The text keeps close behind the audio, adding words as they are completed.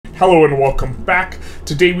Hello and welcome back.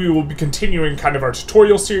 Today we will be continuing kind of our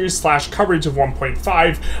tutorial series slash coverage of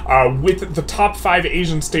 1.5 with the top 5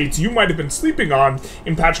 Asian states you might have been sleeping on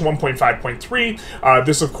in patch 1.5.3.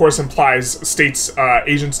 This of course implies states,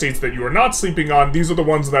 Asian states that you are not sleeping on. These are the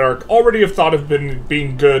ones that are already have thought of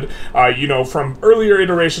being good, you know, from earlier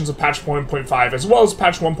iterations of patch 1.5 as well as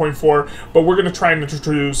patch 1.4, but we're going to try and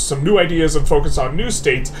introduce some new ideas and focus on new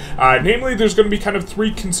states. Namely, there's going to be kind of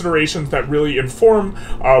 3 considerations that really inform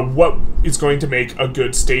what is going to make a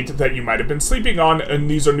good state that you might have been sleeping on, and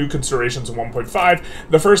these are new considerations in 1.5.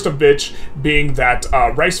 The first of which being that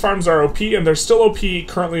rice farms are OP, and they're still OP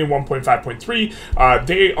currently in 1.5.3.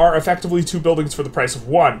 They are effectively 2 buildings for the price of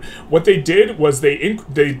 1. What they did was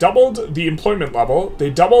they doubled the employment level, they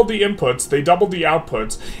doubled the inputs, they doubled the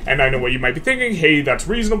outputs, and I know what you might be thinking, hey, that's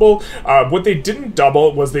reasonable. What they didn't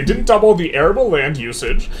double was they didn't double the arable land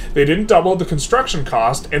usage, they didn't double the construction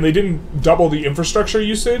cost, and they didn't double the infrastructure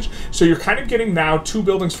usage. So you're kind of getting now 2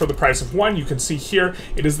 buildings for the price of 1. You can see here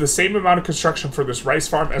it is the same amount of construction for this rice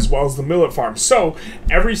farm as well as the millet farm. So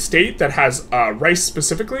every state that has rice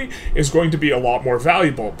specifically is going to be a lot more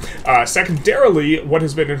valuable. Secondarily, what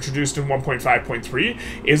has been introduced in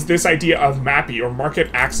 1.5.3 is this idea of MAPI, or market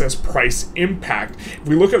access price impact. If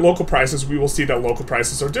we look at local prices, we will see that local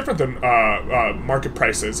prices are different than market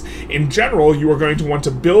prices. In general, you are going to want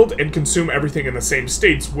to build and consume everything in the same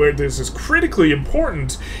states. Where this is critically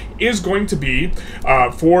important is going to be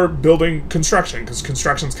for building construction, because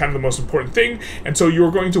construction is kind of the most important thing, and so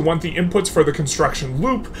you're going to want the inputs for the construction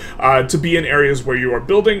loop to be in areas where you are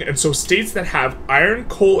building, and so states that have iron,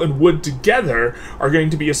 coal, and wood together are going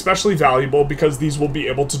to be especially valuable because these will be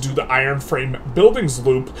able to do the iron frame buildings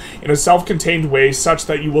loop in a self-contained way such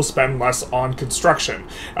that you will spend less on construction.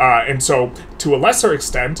 And so to a lesser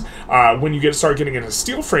extent, when you start getting into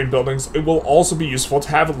steel frame buildings, it will also be useful to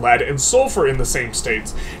have lead and sulfur in the same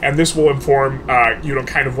states, and this will inform you know,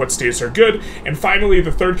 kind of what states are good. And finally,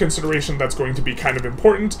 the third consideration that's going to be kind of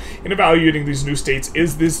important in evaluating these new states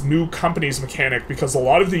is this new companies mechanic, because a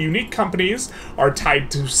lot of the unique companies are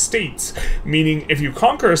tied to states, meaning if you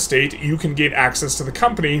conquer a state, you can gain access to the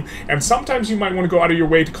company, and sometimes you might want to go out of your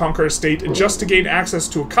way to conquer a state just to gain access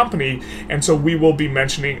to a company, and so we will be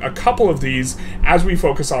mentioning a couple of these as we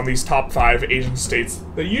focus on these top 5 Asian states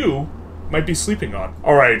that you might be sleeping on.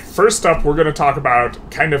 Alright, first up we're going to talk about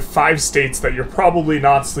kind of 5 states that you're probably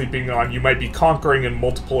not sleeping on, you might be conquering in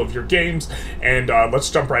multiple of your games, and let's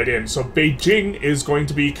jump right in. So Beijing is going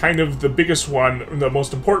to be kind of the biggest one, the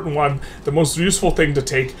most important one, the most useful thing to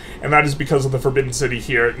take, and that is because of the Forbidden City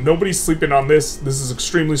here. Nobody's sleeping on this. This is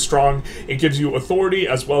extremely strong. It gives you authority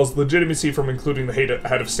as well as legitimacy from including the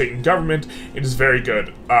head of state and government. It is very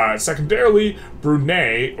good. Secondarily,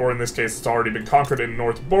 Brunei, or in this case it's already been conquered in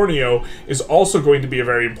North Borneo, is also going to be a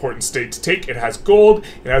very important state to take. It has gold,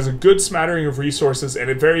 it has a good smattering of resources,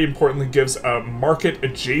 and it very importantly gives a market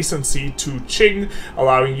adjacency to Qing,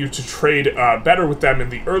 allowing you to trade better with them in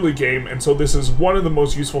the early game, and so this is one of the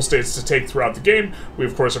most useful states to take throughout the game. We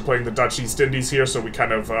of course are playing the Dutch East Indies here, so we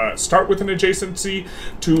kind of start with an adjacency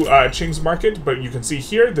to Qing's market, but you can see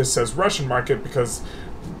here this says Russian market because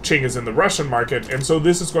Qing is in the Russian market, and so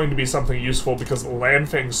this is going to be something useful because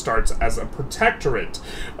Lanfeng starts as a protectorate.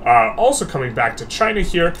 Also coming back to China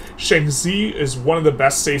here, Shaanxi is one of the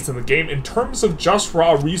best states in the game. In terms of just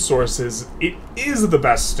raw resources, it is the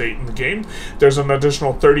best state in the game. There's an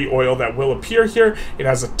additional 30 oil that will appear here. It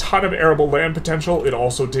has a ton of arable land potential. It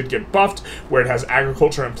also did get buffed, where it has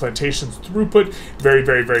agriculture and plantations throughput. Very,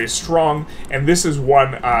 very, very strong, and this is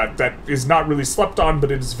one that is not really slept on,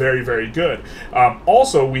 but it is very, very good.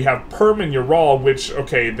 Also, we have Perm and Ural, which,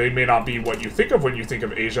 okay, they may not be what you think of when you think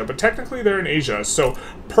of Asia, but technically they're in Asia. So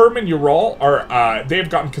Perm and Ural are, they have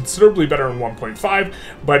gotten considerably better in 1.5,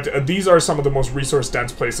 but these are some of the most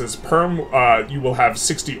resource-dense places. Perm, you will have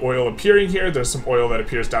 60 oil appearing here. There's some oil that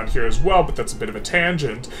appears down here as well, but that's a bit of a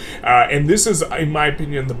tangent. And this is, in my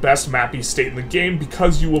opinion, the best mappy state in the game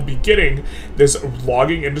because you will be getting this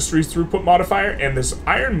logging industries throughput modifier and this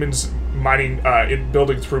iron mining in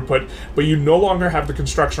building throughput, but you no longer have the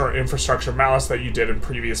construction or infrastructure malice that you did in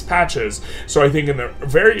previous patches. So I think in the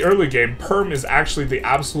very early game, Perm is actually the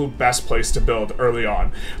absolute best place to build early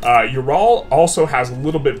on. Ural also has a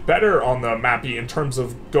little bit better on the mappy in terms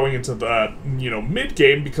of going into the mid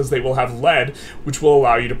game, because they will have lead, which will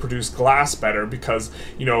allow you to produce glass better, because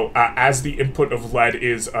as the input of lead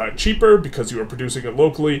is cheaper because you are producing it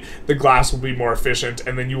locally, the glass will be more efficient,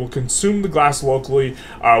 and then you will consume the glass locally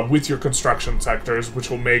with your construction sectors, which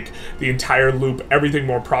will make the entire loop, everything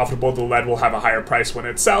more profitable. The lead will have a higher price when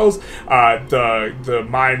it sells, the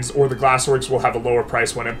mines or the glassworks will have a lower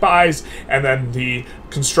price when it buys, and then the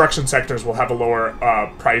construction sectors will have a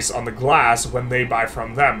lower price on the glass when they buy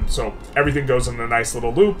from them. So everything goes in a nice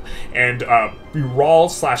little loop, and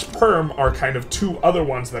Ural/Perm are kind of two other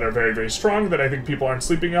ones that are very, very strong that I think people aren't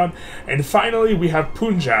sleeping on. And finally, we have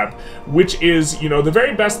Punjab, which is, you know, the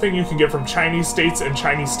very best thing you can get from Chinese states and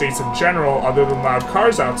Chinese states in general, other than loud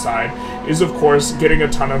cars outside, is of course getting a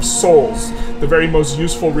ton of souls, the very most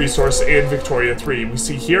useful resource in Victoria 3. We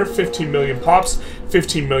see here 15 million pops,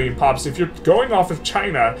 15 million pops. If you're going off of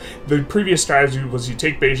China, the previous strategy was you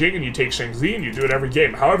take Beijing and you take Shaanxi and you do it every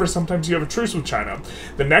game. However, sometimes you have a truce with China.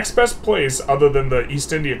 The next best place, other than the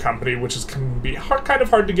East India Company, which is can be kind of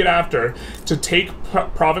hard to get after, to take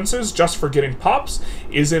provinces just for getting pops,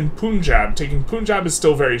 is in Punjab. Taking Punjab is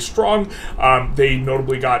still very strong. They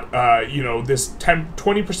notably got, you know, this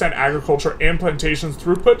 20% agriculture and plantations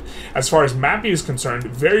throughput. As far as Mappy is concerned,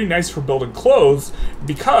 very nice for building clothes,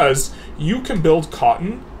 because you can build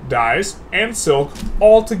cotton, dyes, and silk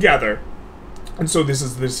all together. And so this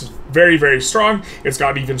is very, very strong. It's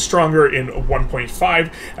got even stronger in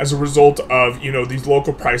 1.5 as a result of, you know, these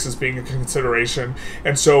local prices being a consideration.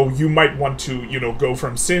 And so you might want to, you know, go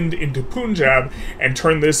from Sindh into Punjab and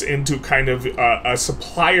turn this into kind of a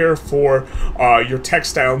supplier for your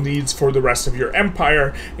textile needs for the rest of your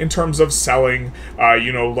empire in terms of selling,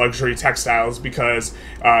 you know, luxury textiles, because,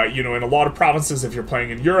 you know, in a lot of provinces, if you're playing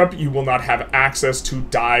in Europe, you will not have access to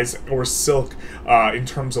dyes or silk in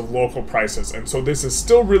terms of local prices. And so this is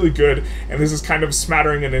still really good, and this is kind of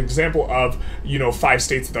smattering an example of, you know, 5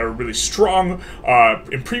 states that are really strong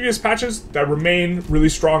in previous patches that remain really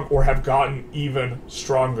strong or have gotten even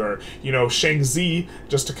stronger. You know, Shaanxi,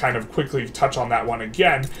 just to kind of quickly touch on that one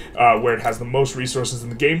again, where it has the most resources in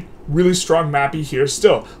the game, really strong mappy here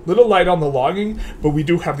still. Little light on the logging, but we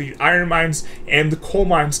do have the iron mines and the coal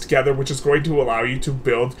mines together, which is going to allow you to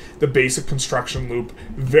build the basic construction loop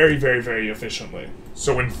very, very, very efficiently.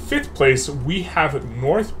 So in 5th place, we have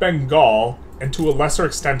North Bengal, and to a lesser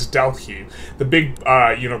extent Delhi. The big,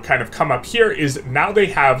 you know, kind of come up here is now they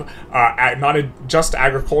have not just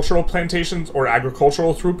agricultural plantations or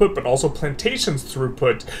agricultural throughput, but also plantations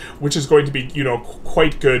throughput, which is going to be, you know,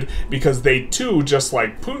 quite good, because they too, just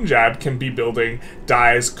like Punjab, can be building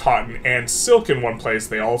dyes, cotton, and silk in one place.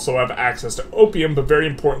 They also have access to opium, but very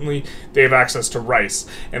importantly, they have access to rice.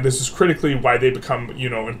 And this is critically why they become, you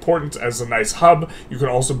know, important as a nice hub. You can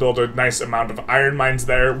also build a nice amount of iron mines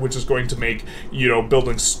there, which is going to make, you know,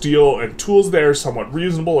 building steel and tools there somewhat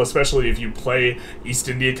reasonable, especially if you play East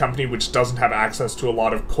India Company, which doesn't have access to a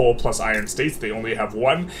lot of coal plus iron states. They only have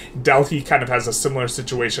one. Delhi kind of has a similar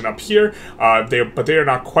situation up here, but they are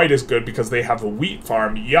not quite as good because they have a wheat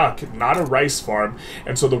farm, yuck, not a rice farm.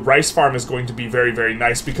 And so the rice farm is going to be very, very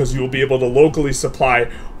nice, because you will be able to locally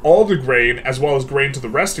supply all the grain as well as grain to the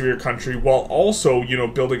rest of your country, while also, you know,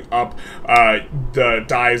 building up the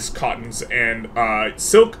dyes, cottons, and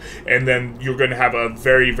silk. And then you're going to have a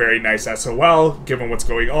very, very nice SOL given what's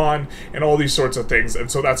going on and all these sorts of things. And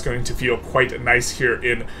so that's going to feel quite nice here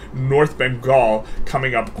in North Bengal,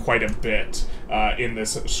 coming up quite a bit in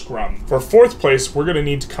this scrum. For 4th place, we're going to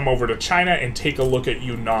need to come over to China and take a look at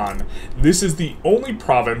Yunnan. This is the only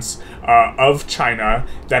province of China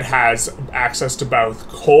that has access to both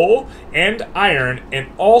coal and iron, and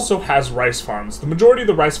also has rice farms. The majority of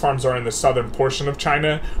the rice farms are in the southern portion of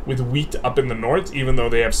China, with wheat up in the north, even though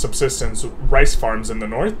they have subsistence rice farms in the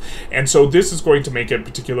north. And so this is going to make it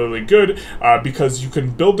particularly good, because you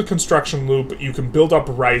can build the construction loop, you can build up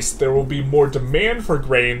rice, there will be more demand for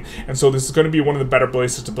grain, and so this is going to be one of the better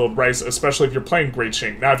places to build rice, especially if you're playing Great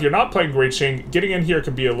Qing. Now, if you're not playing Great Qing, getting in here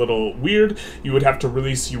can be a little weird. You would have to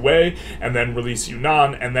release Yue, and then release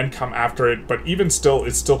Yunnan, and then come after it, but even still,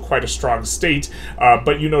 it's still quite a strong state.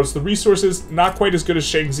 But you notice the resources, not quite as good as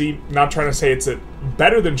Shaanxi. Not trying to say it's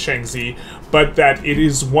better than Shaanxi, but that it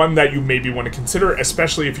is one that you maybe want to consider,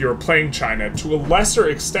 especially if you're playing China. To a lesser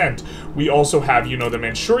extent, we also have, you know, the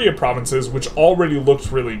Manchuria provinces, which already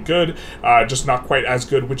looked really good, just not quite as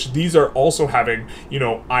good, which these are also having, you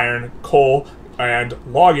know, iron, coal, and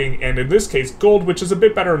logging, and in this case gold, which is a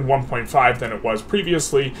bit better in 1.5 than it was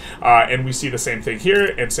previously. And we see the same thing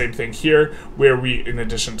here and same thing here, where we, in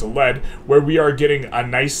addition to lead, where we are getting a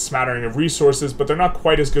nice smattering of resources, but they're not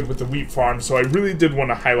quite as good with the wheat farm. So I really did want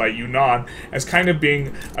to highlight Yunnan as kind of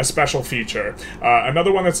being a special feature.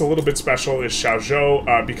 Another one that's a little bit special is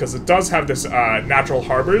Shaozhou, because it does have this natural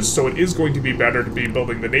harbors, so it is going to be better to be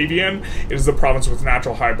building the navy in. It is the province with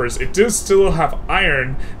natural harbors. It does still have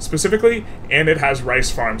iron specifically, and it has rice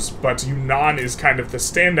farms, but Yunnan is kind of the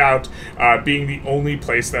standout, being the only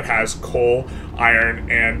place that has coal, iron,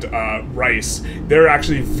 and rice. There are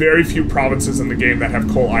actually very few provinces in the game that have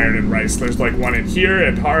coal, iron, and rice. There's like one in here,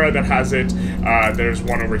 and Hara, that has it. There's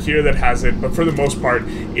one over here that has it, but for the most part,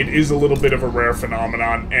 it is a little bit of a rare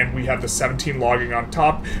phenomenon, and we have the 17 logging on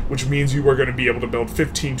top, which means you are going to be able to build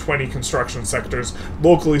 15, 20 construction sectors,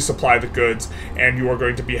 locally supply the goods, and you are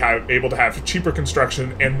going to be able to have cheaper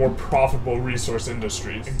construction and more profitable resource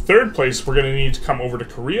industries. In third place, we're going to need to come over to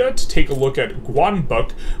Korea to take a look at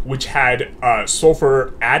Gwanbuk, which had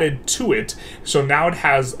sulfur added to it, so now it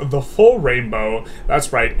has the full rainbow.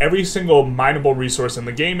 That's right, every single mineable resource in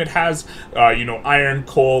the game it has, you know, iron,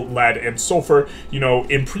 coal, lead, and sulfur. You know,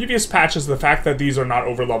 in previous patches, the fact that these are not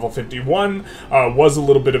over level 51 was a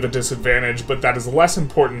little bit of a disadvantage, but that is less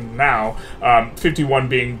important now. 51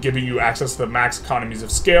 being giving you access to the max economies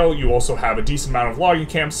of scale. You also have a decent amount of logging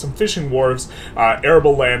camps, some fishing wharves.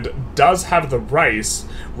 Arable land does have the rice,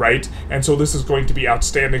 right? And so this is going to be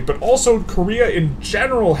outstanding, but also Korea in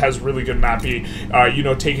general has really good mapping. You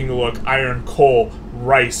know, taking a look, iron, coal,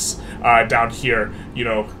 rice down here, you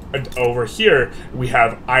know, over here we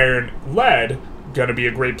have iron, lead, gonna be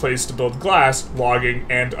a great place to build glass, logging,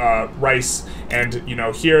 and rice, and you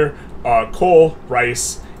know, here coal,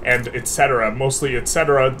 rice, and etc. Mostly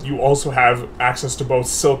etc. You also have access to both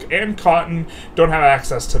silk and cotton. Don't have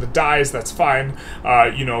access to the dyes, that's fine.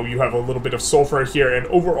 You know, you have a little bit of sulfur here, and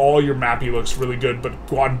overall your mappy looks really good, but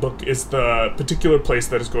Gwanbuk is the particular place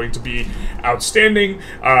that is going to be outstanding.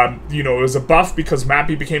 You know, it was a buff because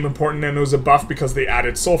mappy became important, and it was a buff because they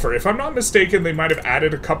added sulfur. If I'm not mistaken, they might have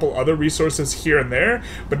added a couple other resources here and there,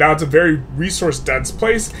 but now it's a very resource dense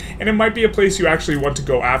place, and it might be a place you actually want to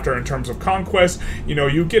go after in terms of conquest. You know,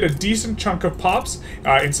 you get a decent chunk of pops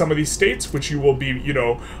in some of these states, which you will be, you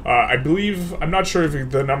know, I believe, I'm not sure if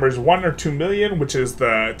the number is 1 or 2 million, which is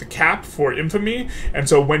the cap for infamy, and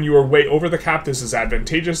so when you are way over the cap, this is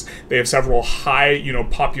advantageous. They have several high, you know,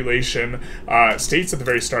 population states at the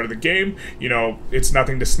very start of the game. You know, it's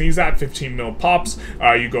nothing to sneeze at. 15 mil pops,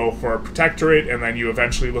 you go for a protectorate, and then you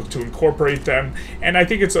eventually look to incorporate them, and I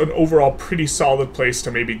think it's an overall pretty solid place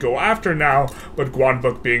to maybe go after now, but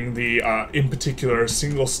Gwanbuk being the, in particular,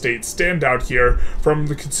 single state standout here from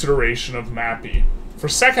the consideration of mappy. For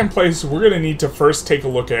second place, we're going to need to first take a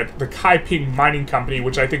look at the Kaiping Mining Company,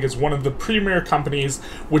 which I think is one of the premier companies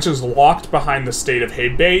which is locked behind the state of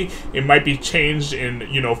Hebei. It might be changed in,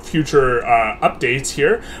 you know, future updates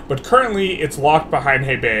here, but currently it's locked behind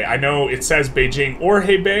Hebei. I know it says Beijing or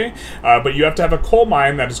Hebei, but you have to have a coal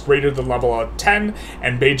mine that is greater than level 10,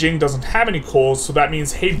 and Beijing doesn't have any coals, so that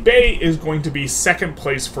means Hebei is going to be second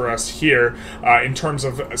place for us here in terms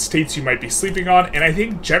of states you might be sleeping on, and I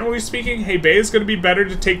think generally speaking, Hebei is going to be better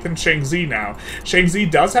to take than Shaanxi now. Shaanxi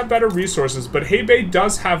does have better resources, but Hebei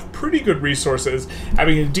does have pretty good resources,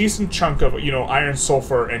 having a decent chunk of, you know, iron,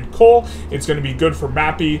 sulfur, and coal. It's going to be good for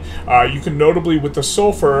mappy. You can notably, with the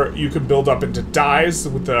sulfur, you can build up into dyes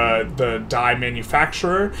with the dye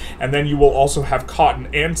manufacturer, and then you will also have cotton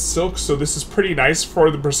and silk, so this is pretty nice for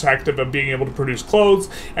the perspective of being able to produce clothes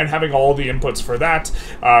and having all the inputs for that.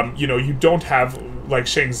 You know, you don't have, like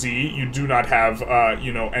Shaanxi, you do not have,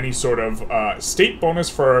 you know, any sort of state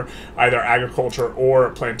bonus for either agriculture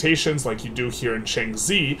or plantations like you do here in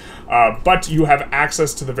Shaanxi, but you have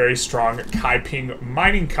access to the very strong Kaiping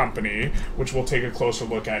Mining Company, which we'll take a closer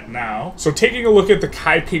look at now. So taking a look at the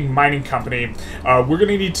Kaiping Mining Company, we're going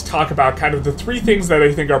to need to talk about kind of the three things that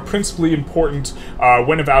I think are principally important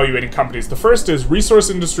when evaluating companies. The first is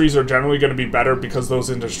resource industries are generally going to be better because those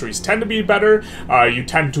industries tend to be better. You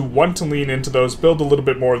tend to want to lean into those, build a little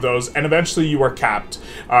bit more of those, and eventually you are capped.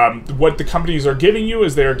 What the companies are giving you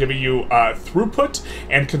is they're giving you throughput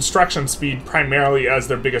and construction speed primarily as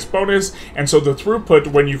their biggest bonus, and so the throughput,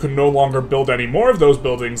 when you can no longer build any more of those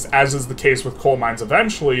buildings, as is the case with coal mines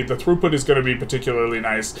eventually, the throughput is going to be particularly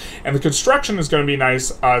nice, and the construction is going to be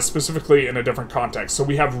nice, specifically in a different context. So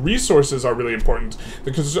we have resources are really important.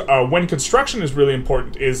 Because when construction is really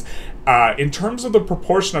important is in terms of the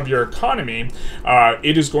proportion of your economy,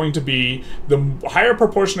 it is going to be the higher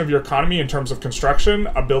proportion of your economy in terms of construction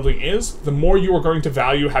a building is, the more you are going to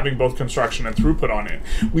value having both construction and throughput on it.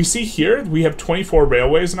 We see here we have 24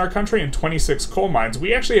 railways in our country and 26 coal mines.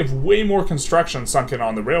 We actually have way more construction sunk in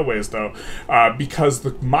on the railways though, because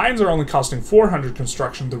the mines are only costing 400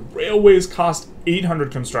 construction, the railways cost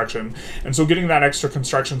 800 construction, and so getting that extra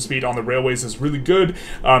construction speed on the railways is really good.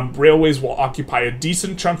 Railways will occupy a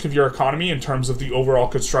decent chunk of your economy in terms of the overall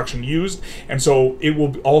construction used, and so it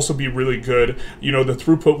will also be really good. You know, the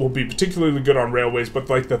throughput will be particularly good on railways, but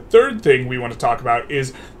like the third thing we want to talk about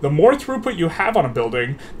is the more throughput you have on a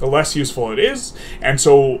building, the less useful it is, and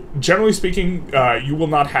so generally speaking, you will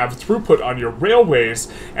not have throughput on your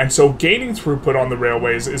railways, and so gaining throughput on the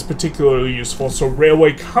railways is particularly useful. So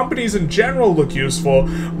railway companies in general look useful,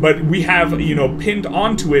 but we have, you know, pinned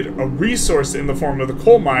onto it a resource in the form of the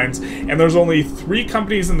coal mines, and there's only 3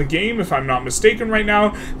 companies in the game, if I'm not mistaken right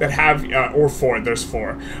now, that have, or 4, there's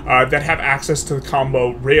 4, that have access to the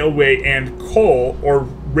combo railway and coal, or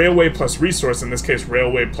railway plus resource, in this case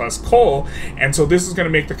railway plus coal, and so this is going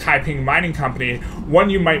to make the Kaiping Mining Company one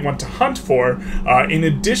you might want to hunt for, in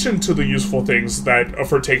addition to the useful things that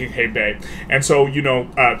for taking Hebei. And so, you know,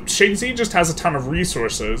 Shaanxi just has a ton of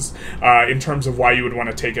resources in terms of why you would want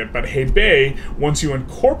to take it, but Hebei, once you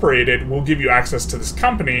incorporate it, will give you access to this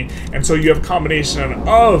company, and so you have a combination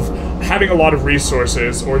of having a lot of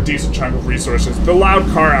resources, or a decent chunk of resources, the loud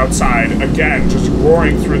car outside, again, just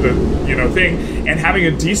roaring through the, you know, thing, and having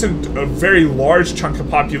a very large chunk of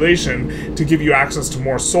population to give you access to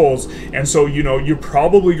more souls. And so, you know, you're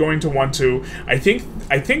probably going to want to, I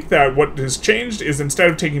think that what has changed is,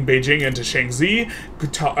 instead of taking Beijing into Shaanxi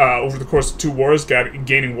over the course of 2 wars,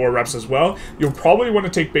 gaining war reps as well, you'll probably want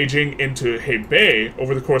to take Beijing into Hebei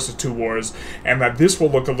over the course of 2 wars, and that this will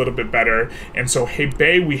look a little bit better. And so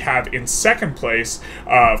Hebei we have in second place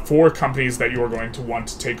for companies that you are going to want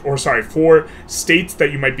to take, or sorry, for states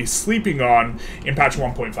that you might be sleeping on in patch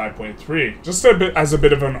 1.5.3. Just as a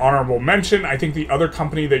bit of an honorable mention, I think the other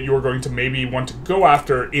company that you're going to maybe want to go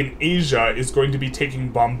after in Asia is going to be taking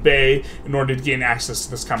Bombay in order to gain access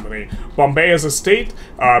to this company. Bombay as a state,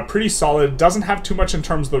 pretty solid, doesn't have too much in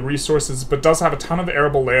terms of the resources, but does have a ton of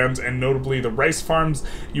arable lands, and notably the rice farms.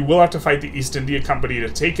 You will have to fight the East India Company to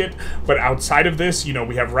take it, but outside of this, you know,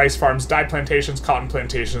 we have rice farms, dye plantations, cotton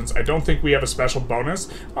plantations. I don't think we have a special bonus.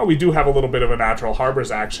 We do have a little bit of a natural harbors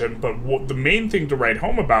action, but the main thing to write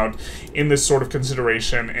home about in this sort of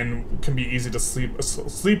consideration, and can be easy to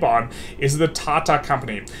sleep on, is the Tata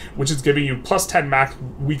Company, which is giving you plus 10 max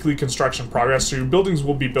weekly construction progress, so your buildings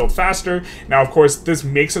will be built faster. Now, of course, this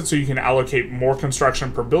makes it so you can allocate more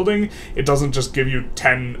construction per building. It doesn't just give you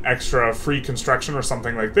 10 extra free construction or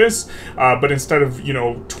something like this, but instead of, you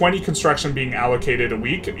know, 20 construction being allocated a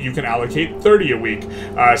week, you can allocate 30 a week,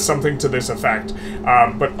 something to this effect.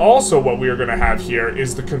 But also what we are going to have here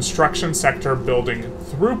is the construction sector building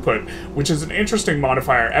throughput, which is an interesting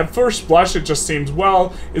modifier. At first blush, it just seems,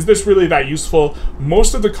 well, is this really that useful?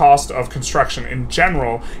 Most of the cost of construction in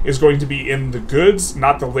general is going to be in the goods,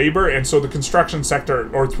 not the labor, and so the construction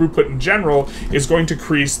sector, or throughput in general, is going to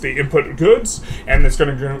increase the input goods, and it's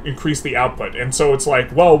going to increase the output. And so it's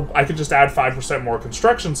like, well, I could just add 5% more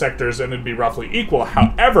construction sectors and it'd be roughly equal.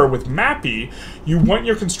 However, with MAPI, you want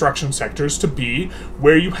your construction sectors to be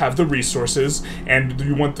where you have the resources, and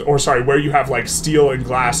you want, where you have like steel and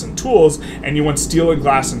glass and tools, and you want steel and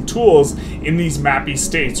glass and tools in these MAPI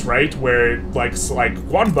states, right? Where like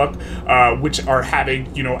Gwanbuk, which are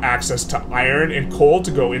having, you know, access to iron and coal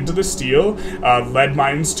to go into the steel, lead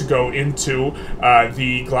mines to go into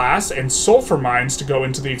the glass, and sulfur mines to go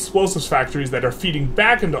into the explosives factories that are feeding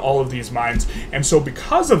back into all of these mines. And so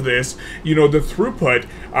because of this, you know, the throughput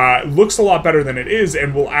looks a lot better than it is,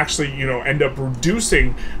 and will actually, you know, end up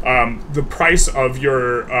reducing the price of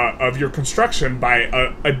your construction by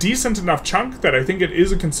a decent enough chunk that I think it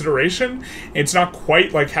is a consideration. It's not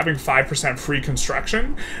quite like having 5% free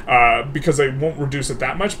construction, because I won't reduce it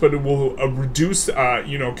that much, but it will reduce,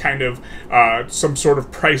 you know, kind of some sort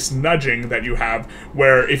of price nudging that you have,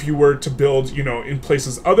 where if you were to build, you know, in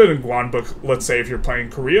places other than Gwanbuk, let's say if you're playing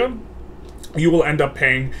Korea, you will end up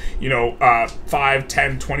paying, you know, 5,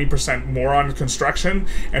 10, 20% more on construction,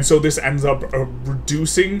 and so this ends up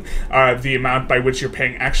reducing the amount by which you're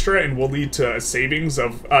paying extra, and will lead to a savings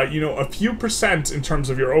of, you know, a few percent in terms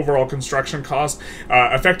of your overall construction cost,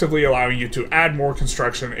 effectively allowing you to add more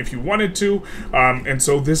construction if you wanted to, and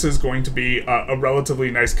so this is going to be a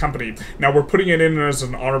relatively nice company. Now, we're putting it in as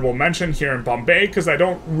an honorable mention here in Bombay, because I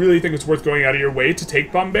don't really think it's worth going out of your way to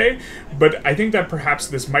take Bombay, but I think that perhaps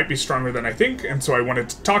this might be stronger than I think think, and so I wanted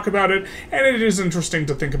to talk about it. And it is interesting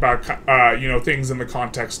to think about, things in the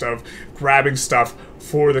context of grabbing stuff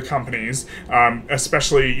for the companies,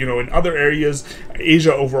 especially, in other areas.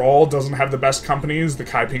 Asia overall doesn't have the best companies. The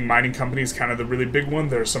Kaiping mining company is kind of the really big one.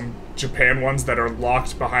 There's some Japan ones that are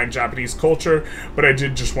locked behind Japanese culture, but I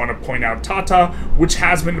did just want to point out Tata, which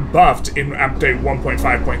has been buffed in update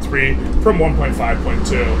 1.5.3 from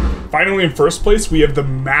 1.5.2. Finally, in first place, we have the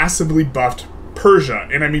massively buffed Persia,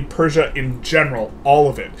 and I mean Persia in general, all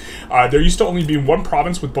of it. There used to only be one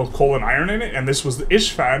province with both coal and iron in it, and this was the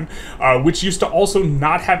Isfahan, which used to also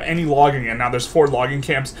not have any logging, and now there's 4 logging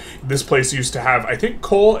camps. This place used to have, I think,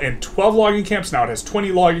 coal and 12 logging camps. Now it has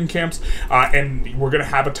 20 logging camps, and we're going to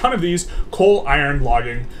have a ton of these: coal, iron,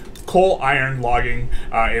 logging,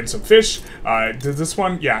 and some fish. Did this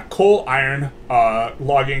one? Yeah, coal, iron,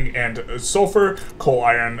 logging, and sulfur. Coal,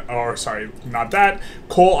 iron, or sorry, not that.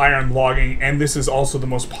 Coal, iron, logging, and this is also the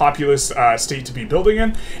most populous state to be building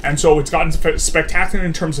in. And so it's gotten spectacular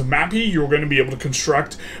in terms of mapping. You're going to be able to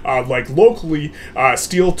construct, like locally,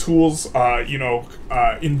 steel tools,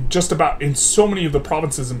 in just about in so many of the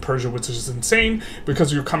provinces in Persia, which is insane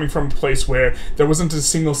because you're coming from a place where there wasn't a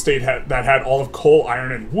single state that had all of coal,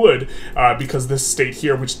 iron, and wood, because this state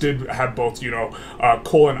here, which did have both,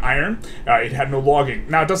 coal and iron, it had no logging.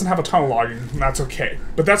 Now, it doesn't have a ton of logging, and that's okay.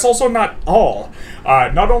 But that's also not all.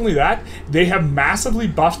 Not only that, they have massively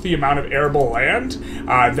buffed the amount of arable land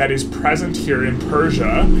that is present here in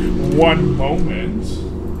Persia. One moment.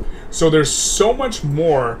 So there's so much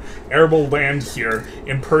more arable land here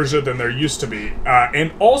in Persia than there used to be.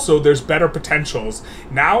 And also there's better potentials.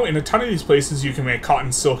 Now in a ton of these places you can make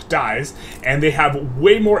cotton silk dyes, and they have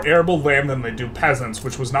way more arable land than they do peasants,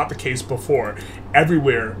 which was not the case before.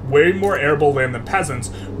 Everywhere, way more arable land than peasants,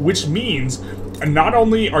 which means not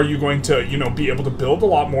only are you going to, be able to build a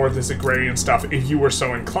lot more of this agrarian stuff if you were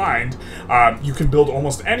so inclined, you can build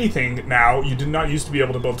almost anything now. You did not used to be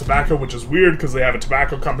able to build tobacco, which is weird because they have a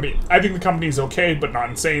tobacco company. I think the company is okay, but not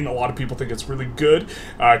insane. A lot of people think it's really good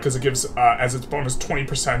because it gives, as its bonus,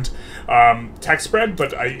 20% tax spread,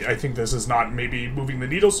 but I think this is not maybe moving the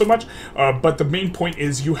needle so much. But the main point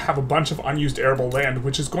is you have a bunch of unused arable land,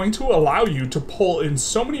 which is going to allow you to pull in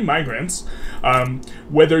so many migrants,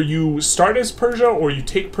 whether you start as Persia or you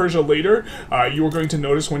take Persia later. You are going to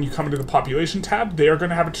notice when you come into the population tab, they are going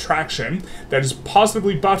to have a traction that is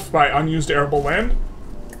positively buffed by unused arable land.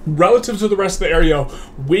 Relative to the rest of the area,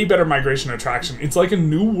 way better migration attraction. It's like a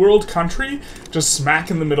new world country, just smack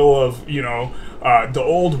in the middle of, the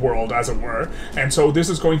old world, as it were. And so this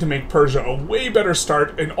is going to make Persia a way better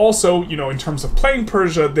start. And also, in terms of playing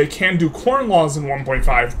Persia, they can do corn laws in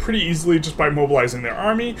 1.5 pretty easily just by mobilizing their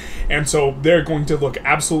army. And so they're going to look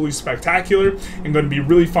absolutely spectacular and going to be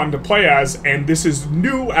really fun to play as. And this is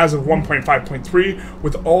new as of 1.5.3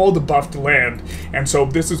 with all the buffed land. And so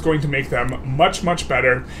this is going to make them much, much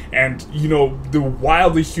better. And, the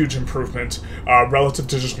wildly huge improvement relative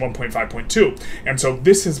to just 1.5.2. And so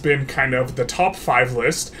this has been kind of the top 5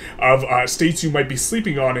 list of states you might be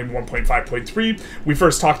sleeping on in 1.5.3. We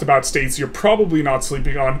first talked about states you're probably not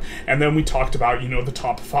sleeping on, and then we talked about, the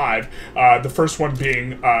top 5. The first one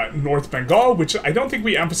being North Bengal, which I don't think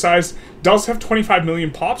we emphasized, does have 25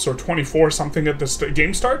 million pops, or 24 something at the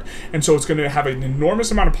game start, and so it's going to have an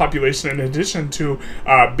enormous amount of population in addition to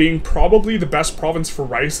being probably the best province for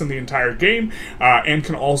rice in the entire game, and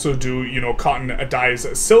can also do, cotton dyes,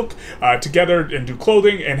 silk together and do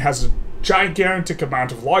clothing, and has a gigantic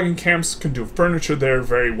amount of logging camps, can do furniture there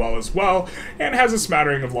very well as well, and has a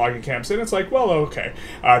smattering of logging camps, and it's like, well, okay.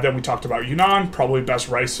 Then we talked about Yunnan, probably best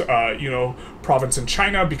rice, province in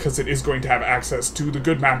China, because it is going to have access to the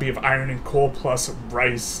good mapping of iron and coal plus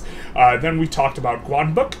rice. Then we talked about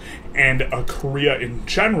Gwanbuk and Korea in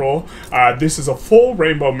general. This is a full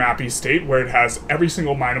rainbow mappy state where it has every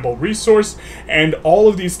single mineable resource, and all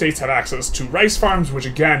of these states have access to rice farms, which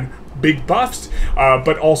again, big buffs,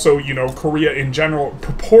 but also, Korea in general,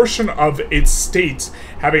 proportion of its states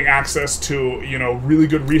having access to, really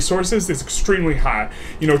good resources is extremely high.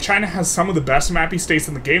 China has some of the best mappy states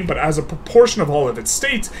in the game, but as a proportion of all of its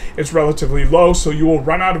states, it's relatively low, so you will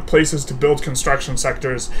run out of places to build construction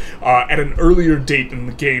sectors at an earlier date in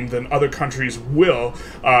the game than other countries will,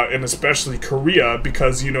 and especially Korea,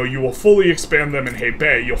 because, you will fully expand them in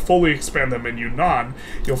Hebei, you'll fully expand them in Yunnan,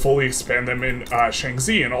 you'll fully expand them in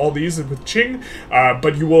Shaanxi, and all these with Qing,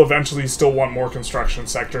 but you will eventually still want more construction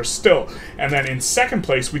sectors still. And then in second place,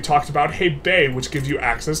 place, we talked about Hebei, which gives you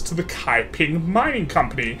access to the Kaiping mining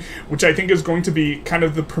company, which I think is going to be kind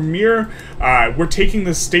of the premier. We're taking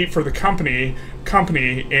this state for the company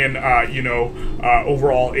in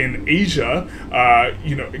overall in Asia,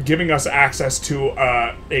 giving us access to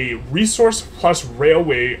a resource plus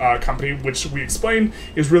railway company, which we explained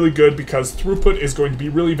is really good because throughput is going to be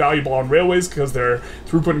really valuable on railways because they're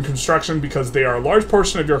throughput in construction, because they are a large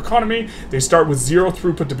portion of your economy. They start with zero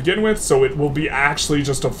throughput to begin with, so it will be actually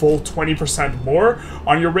just a full 20% more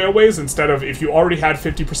on your railways instead of, if you already had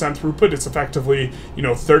 50% throughput, it's effectively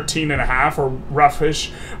 13.5 or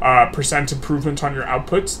roughish percent improvement on your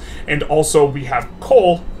outputs. And also we have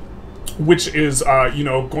coal, which is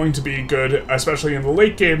going to be good, especially in the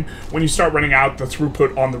late game. When you start running out, the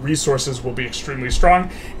throughput on the resources will be extremely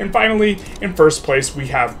strong. And finally, in first place, we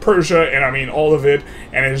have Persia, and I mean all of it,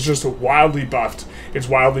 and it is just wildly buffed. It's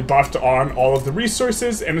wildly buffed on all of the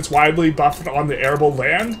resources, and it's widely buffed on the arable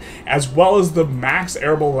land, as well as the max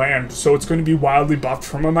arable land. So it's going to be wildly buffed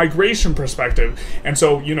from a migration perspective. And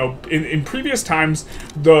so, in previous times,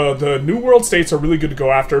 the New World states are really good to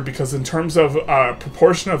go after because in terms of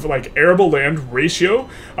proportion of like arable land ratio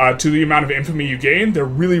to the amount of infamy you gain, they're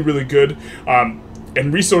really, really good.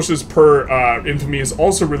 And resources per infamy is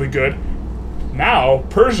also really good. Now,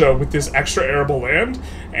 Persia, with this extra arable land,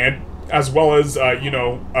 and as well as,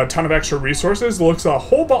 a ton of extra resources, looks a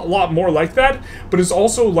whole lot more like that, but is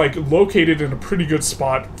also, like, located in a pretty good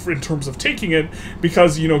spot in terms of taking it,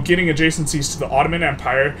 because, getting adjacencies to the Ottoman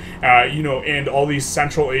Empire, and all these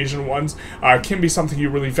Central Asian ones, can be something you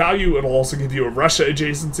really value. It'll also give you a Russia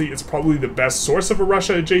adjacency. It's probably the best source of a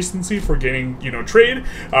Russia adjacency for gaining, trade,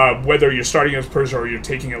 whether you're starting as Persia or you're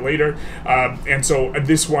taking it later. And so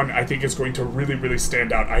this one, I think, is going to really, really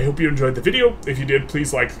stand out. I hope you enjoyed the video. If you did,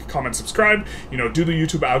 please like, comment, subscribe, do the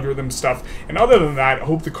YouTube algorithm stuff. And other than that, I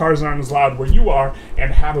hope the cars aren't as loud where you are,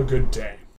 and have a good day.